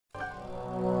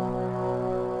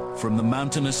From the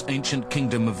mountainous ancient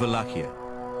kingdom of Wallachia,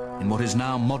 in what is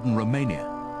now modern Romania,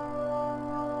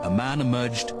 a man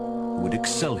emerged who would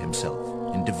excel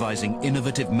himself in devising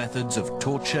innovative methods of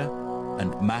torture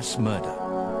and mass murder.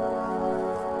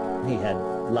 He had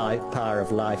power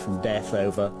of life and death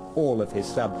over all of his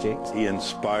subjects. He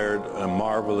inspired a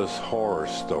marvelous horror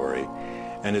story,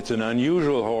 and it's an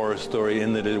unusual horror story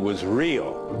in that it was real.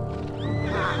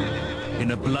 In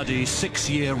a bloody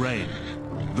 6-year reign,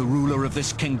 the ruler of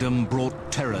this kingdom brought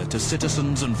terror to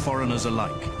citizens and foreigners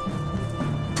alike.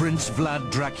 Prince Vlad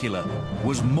Dracula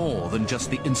was more than just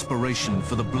the inspiration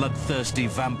for the bloodthirsty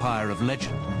vampire of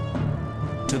legend.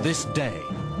 To this day,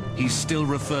 he's still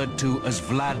referred to as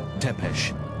Vlad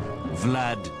Ţepeş,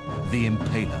 Vlad the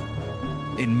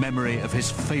Impaler, in memory of his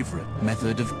favorite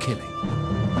method of killing.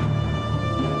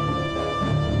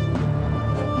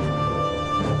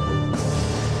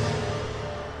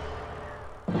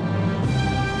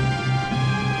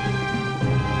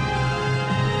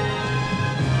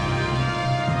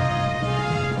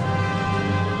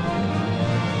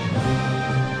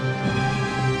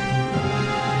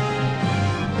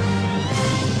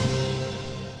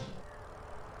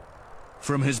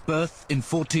 From his birth in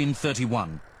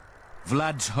 1431,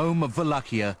 Vlad's home of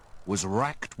Wallachia was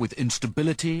racked with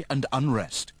instability and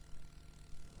unrest.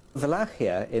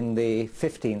 Wallachia in the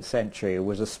 15th century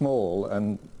was a small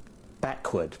and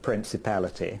backward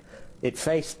principality. It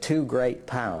faced two great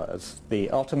powers, the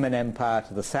Ottoman Empire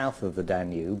to the south of the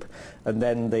Danube, and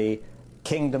then the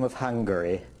Kingdom of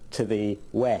Hungary to the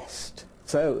west.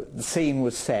 So the scene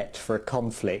was set for a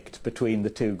conflict between the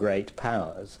two great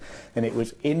powers, and it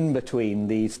was in between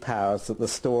these powers that the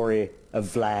story of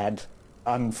Vlad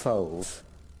unfolds.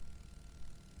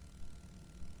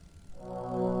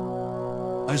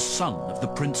 As son of the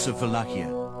Prince of Wallachia,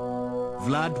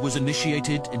 Vlad was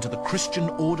initiated into the Christian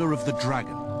Order of the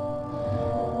Dragon,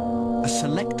 a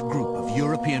select group of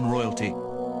European royalty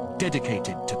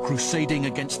dedicated to crusading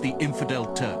against the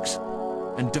infidel Turks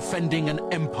and defending an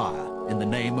empire in the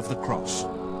name of the cross.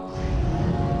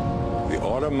 The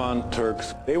Ottoman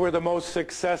Turks, they were the most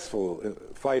successful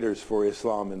fighters for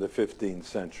Islam in the 15th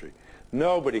century.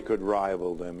 Nobody could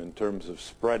rival them in terms of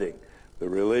spreading the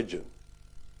religion.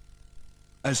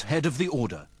 As head of the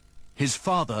order, his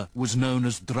father was known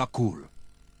as Dracul,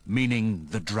 meaning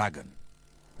the dragon.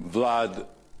 Vlad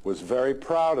was very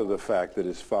proud of the fact that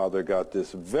his father got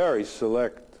this very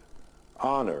select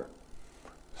honor.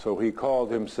 So he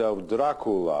called himself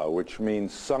Dracula, which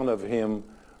means son of him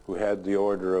who had the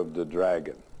Order of the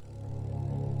Dragon.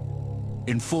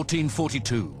 In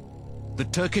 1442, the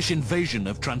Turkish invasion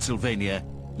of Transylvania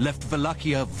left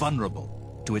Wallachia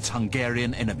vulnerable to its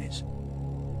Hungarian enemies.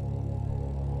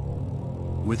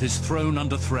 With his throne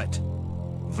under threat,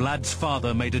 Vlad's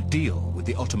father made a deal with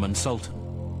the Ottoman Sultan.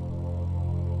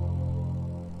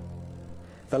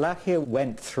 Wallachia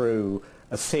went through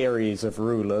a series of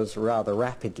rulers rather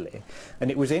rapidly, and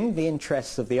it was in the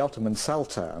interests of the Ottoman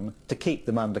Sultan to keep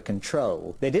them under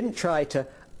control. They didn't try to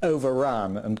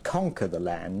overrun and conquer the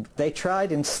land. They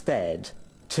tried instead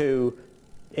to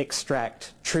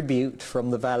extract tribute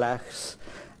from the Wallachs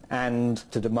and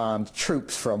to demand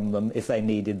troops from them if they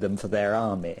needed them for their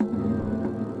army.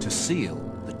 To seal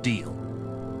the deal,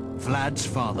 Vlad's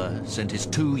father sent his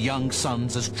 2 young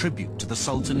sons as tribute to the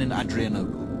Sultan in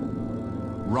Adrianople,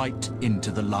 right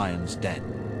into the lion's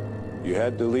den. You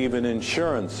had to leave an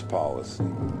insurance policy.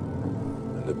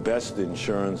 And the best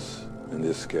insurance in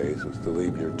this case was to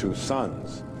leave your 2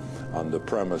 sons on the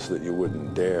premise that you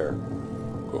wouldn't dare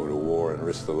go to war and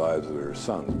risk the lives of your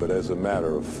sons. But as a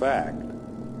matter of fact,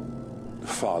 the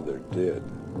father did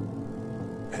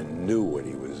and knew what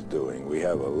he was doing. We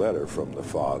have a letter from the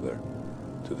father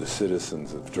to the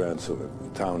citizens of the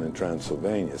town in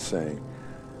Transylvania saying,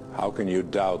 "How can you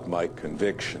doubt my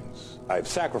convictions? I've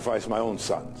sacrificed my own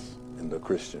sons in the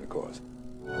Christian cause."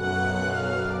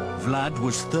 Vlad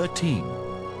was 13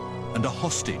 and a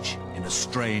hostage in a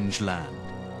strange land.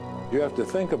 You have to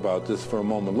think about this for a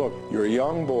moment. Look, you're a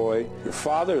young boy, your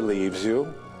father leaves you,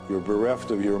 you're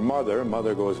bereft of your mother,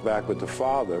 mother goes back with the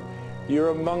father. You're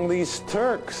among these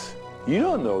Turks. You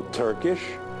don't know Turkish.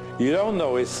 You don't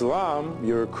know Islam.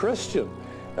 You're a Christian.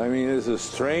 I mean, it's a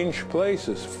strange place,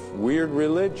 this weird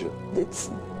religion. It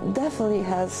definitely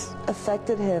has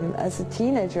affected him as a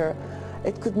teenager.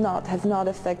 It could not have not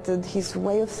affected his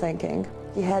way of thinking.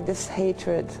 He had this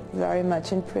hatred very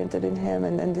much imprinted in him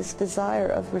and this desire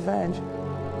of revenge.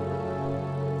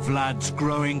 Vlad's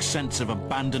growing sense of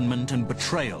abandonment and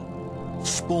betrayal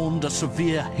spawned a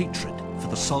severe hatred for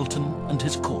the Sultan and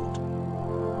his court.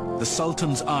 The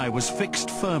Sultan's eye was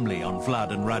fixed firmly on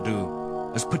Vlad and Radu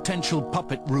as potential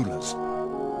puppet rulers.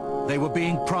 They were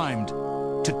being primed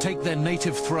to take their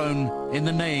native throne in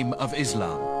the name of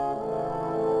Islam.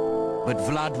 But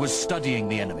Vlad was studying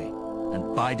the enemy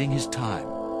and biding his time.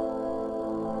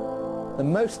 The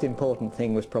most important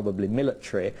thing was probably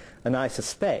military, and I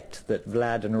suspect that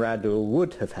Vlad and Radu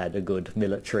would have had a good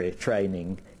military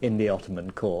training in the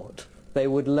Ottoman court. They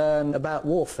would learn about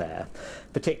warfare,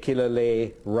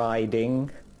 particularly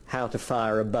riding, how to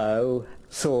fire a bow,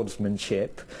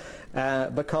 swordsmanship,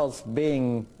 because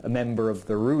being a member of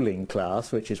the ruling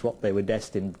class, which is what they were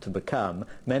destined to become,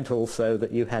 meant also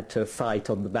that you had to fight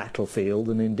on the battlefield,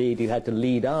 and indeed you had to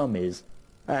lead armies.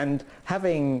 And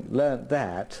having learnt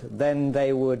that, then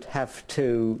they would have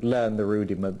to learn the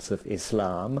rudiments of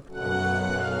Islam.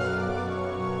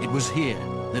 It was here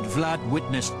that Vlad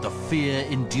witnessed the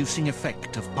fear-inducing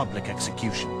effect of public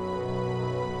execution.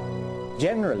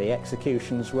 Generally,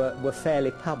 executions were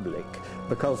fairly public,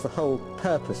 because the whole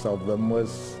purpose of them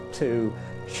was to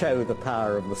show the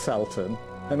power of the Sultan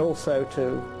and also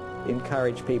to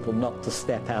encourage people not to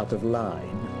step out of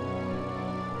line.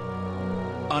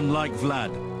 Unlike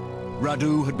Vlad,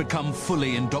 Radu had become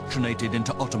fully indoctrinated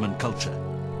into Ottoman culture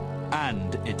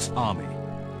and its army.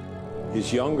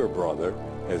 His younger brother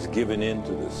has given in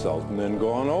to the Sultan and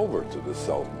gone over to the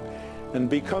Sultan and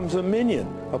becomes a minion,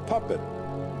 a puppet.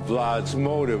 Vlad's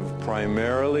motive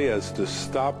primarily is to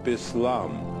stop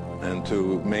Islam and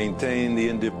to maintain the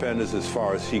independence as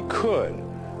far as he could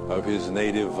of his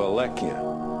native Wallachia.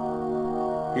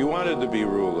 He wanted to be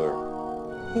ruler.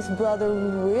 His brother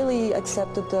really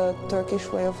accepted the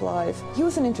Turkish way of life. He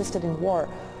wasn't interested in war.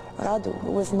 Radu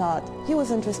was not. He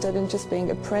was interested in just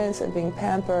being a prince and being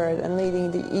pampered and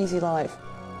leading the easy life.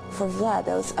 For Vlad,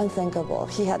 that was unthinkable.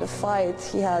 He had a fight,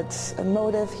 he had a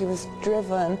motive, he was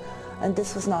driven, and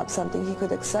this was not something he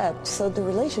could accept. So the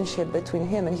relationship between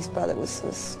him and his brother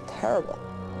was terrible.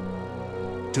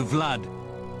 To Vlad,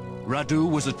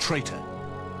 Radu was a traitor,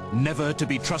 never to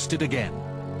be trusted again.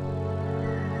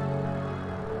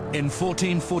 In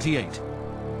 1448,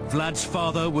 Vlad's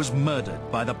father was murdered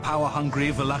by the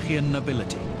power-hungry Wallachian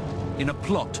nobility in a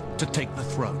plot to take the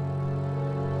throne.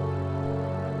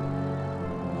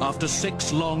 After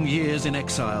 6 long years in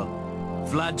exile,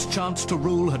 Vlad's chance to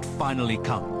rule had finally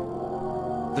come.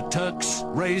 The Turks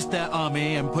raised their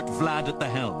army and put Vlad at the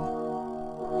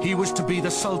helm. He was to be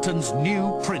the Sultan's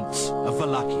new prince of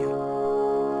Wallachia.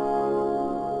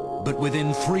 But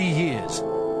within 3 years,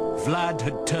 Vlad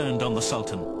had turned on the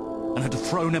Sultan and had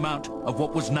thrown him out of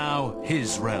what was now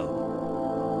his realm.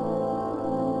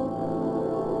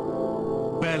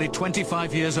 Barely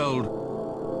 25 years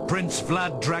old, Prince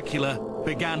Vlad Dracula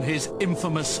began his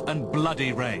infamous and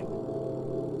bloody reign.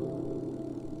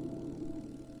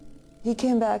 He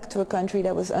came back to a country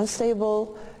that was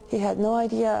unstable. He had no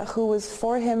idea who was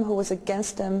for him, who was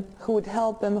against him, who would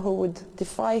help him, who would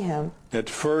defy him. At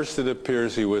first it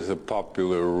appears he was a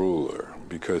popular ruler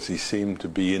because he seemed to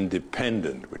be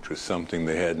independent, which was something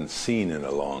they hadn't seen in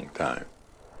a long time.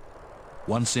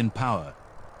 Once in power,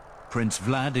 Prince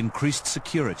Vlad increased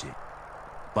security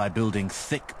by building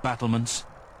thick battlements,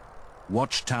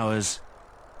 watchtowers,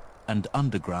 and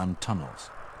underground tunnels.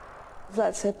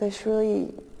 Vlad Ţepeş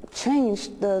really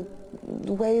changed the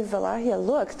way Wallachia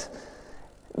looked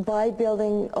by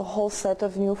building a whole set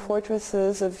of new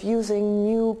fortresses, of using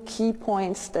new key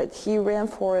points that he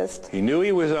reinforced. He knew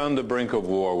he was on the brink of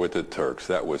war with the Turks,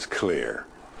 that was clear.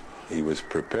 He was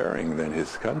preparing then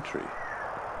his country.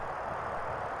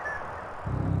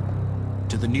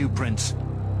 To the new prince,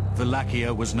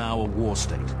 Wallachia was now a war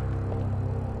state.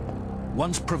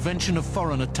 Once prevention of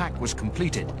foreign attack was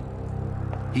completed,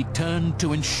 he turned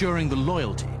to ensuring the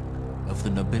loyalty of the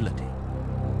nobility.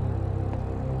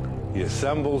 He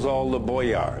assembles all the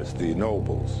boyars, the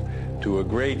nobles, to a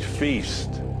great feast,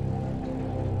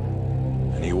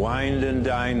 and he wined and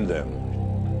dined them.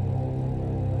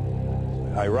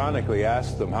 Ironically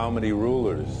asked them how many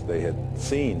rulers they had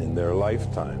seen in their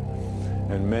lifetime,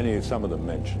 and some of them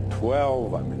mentioned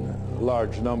 12, a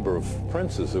large number of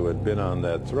princes who had been on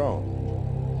that throne.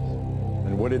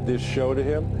 And what did this show to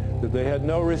him? That they had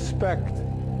no respect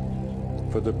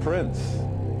for the prince.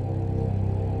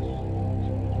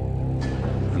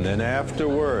 And then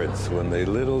afterwards, when they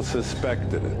little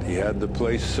suspected it, he had the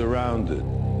place surrounded.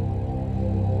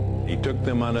 He took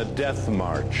them on a death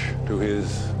march to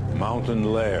his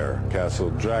mountain lair,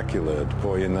 Castle Dracula at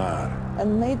Pojenar.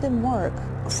 And made them work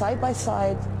side by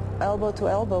side, elbow to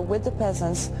elbow with the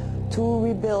peasants to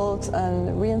rebuild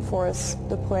and reinforce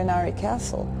the Pojenari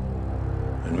castle.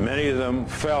 And many of them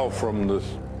fell from the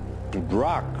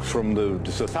rock, from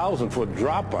just a 1,000-foot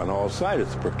drop on all sides.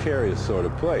 It's a precarious sort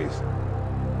of place.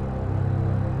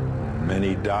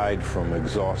 Many died from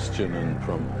exhaustion and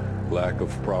from lack of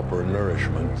proper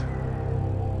nourishment,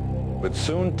 but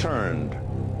soon turned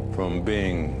from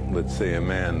being, let's say, a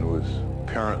man who was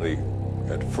apparently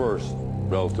at first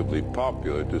relatively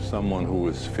popular to someone who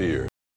was feared.